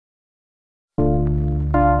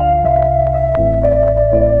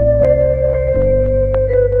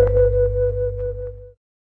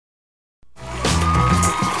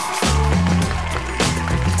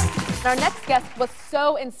Our next guest was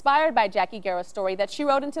so inspired by Jackie Guerra's story that she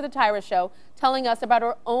wrote into the Tyra Show telling us about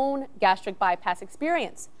her own gastric bypass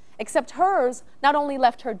experience. Except hers not only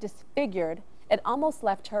left her disfigured, it almost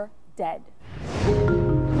left her dead.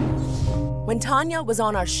 When Tanya was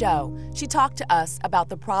on our show, she talked to us about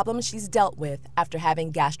the problems she's dealt with after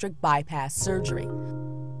having gastric bypass surgery.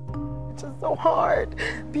 It's just so hard.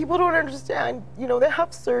 People don't understand, you know, they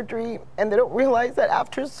have surgery and they don't realize that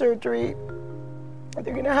after surgery,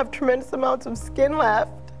 they're gonna have tremendous amounts of skin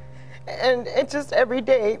left. And it's just every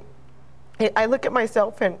day, I look at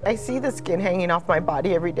myself and I see the skin hanging off my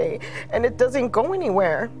body every day and it doesn't go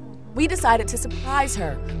anywhere. We decided to surprise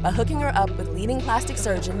her by hooking her up with leading plastic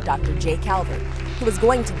surgeon Dr. Jay Calvert, who was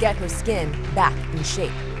going to get her skin back in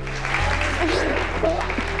shape.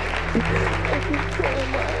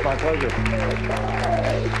 My pleasure.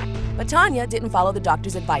 But Tanya didn't follow the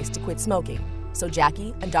doctor's advice to quit smoking. So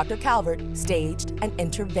Jackie and Dr. Calvert staged an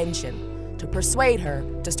intervention to persuade her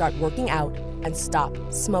to start working out and stop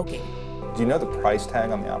smoking. Do you know the price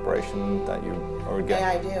tag on the operation that you are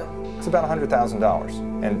getting? Yeah, I do. It's about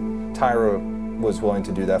 $100,000. And Tyra was willing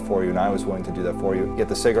to do that for you, and I was willing to do that for you. Yet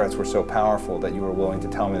the cigarettes were so powerful that you were willing to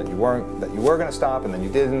tell me that you were going to stop, and then you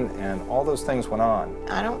didn't, and all those things went on.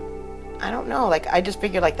 I don't know. Like, I just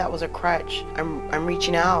figured like that was a crutch. I'm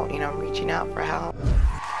reaching out, you know, I'm reaching out for help.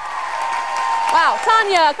 Wow,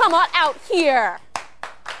 Tanya, come on out here.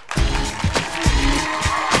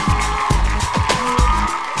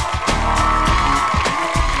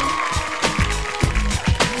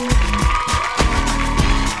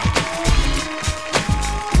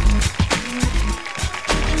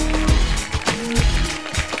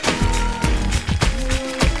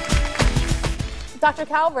 Dr.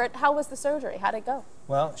 Calvert, how was the surgery? How'd it go?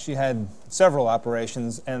 Well, she had several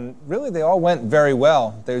operations, and really they all went very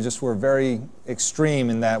well. They just were very extreme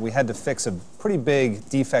in that we had to fix a pretty big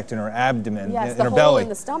defect in her abdomen, yes, in the her hole belly. In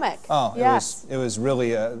the stomach. Oh, yes. It was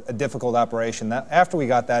really a difficult operation. After we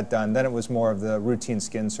got that done, then it was more of the routine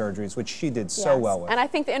skin surgeries, which she did so well with. And I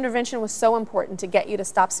think the intervention was so important to get you to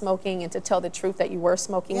stop smoking and to tell the truth that you were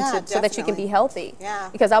smoking, so that you can be healthy. Yeah.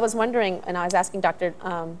 Because I was wondering, and I was asking Dr.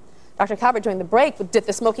 Calvert during the break, did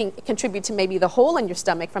the smoking contribute to maybe the hole in your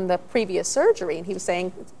stomach from the previous surgery? And he was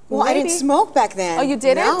saying, well, I didn't smoke back then. Oh, you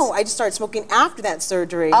didn't? No, I just started smoking after that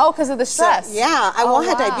surgery. Oh, because of the stress? So, yeah, I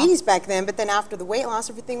had diabetes back then, but then after the weight loss,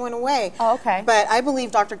 everything went away. Oh, okay. But I believe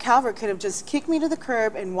Dr. Calvert could have just kicked me to the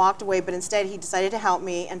curb and walked away, but instead he decided to help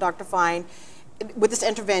me, and Dr. Fine, with this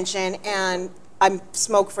intervention, and I'm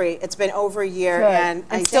smoke-free. It's been over a year, and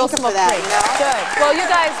I still thank him for that. You know? Good. Well, you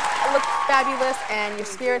guys look fabulous, and your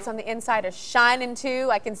spirits on the inside are shining too.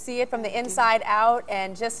 I can see it from the inside out,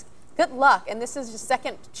 and just good luck. And this is your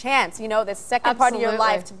second chance, you know, the second part of your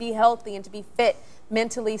life to be healthy and to be fit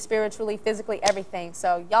mentally, spiritually, physically, everything.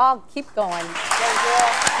 So y'all keep going. We'll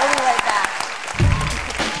be right back.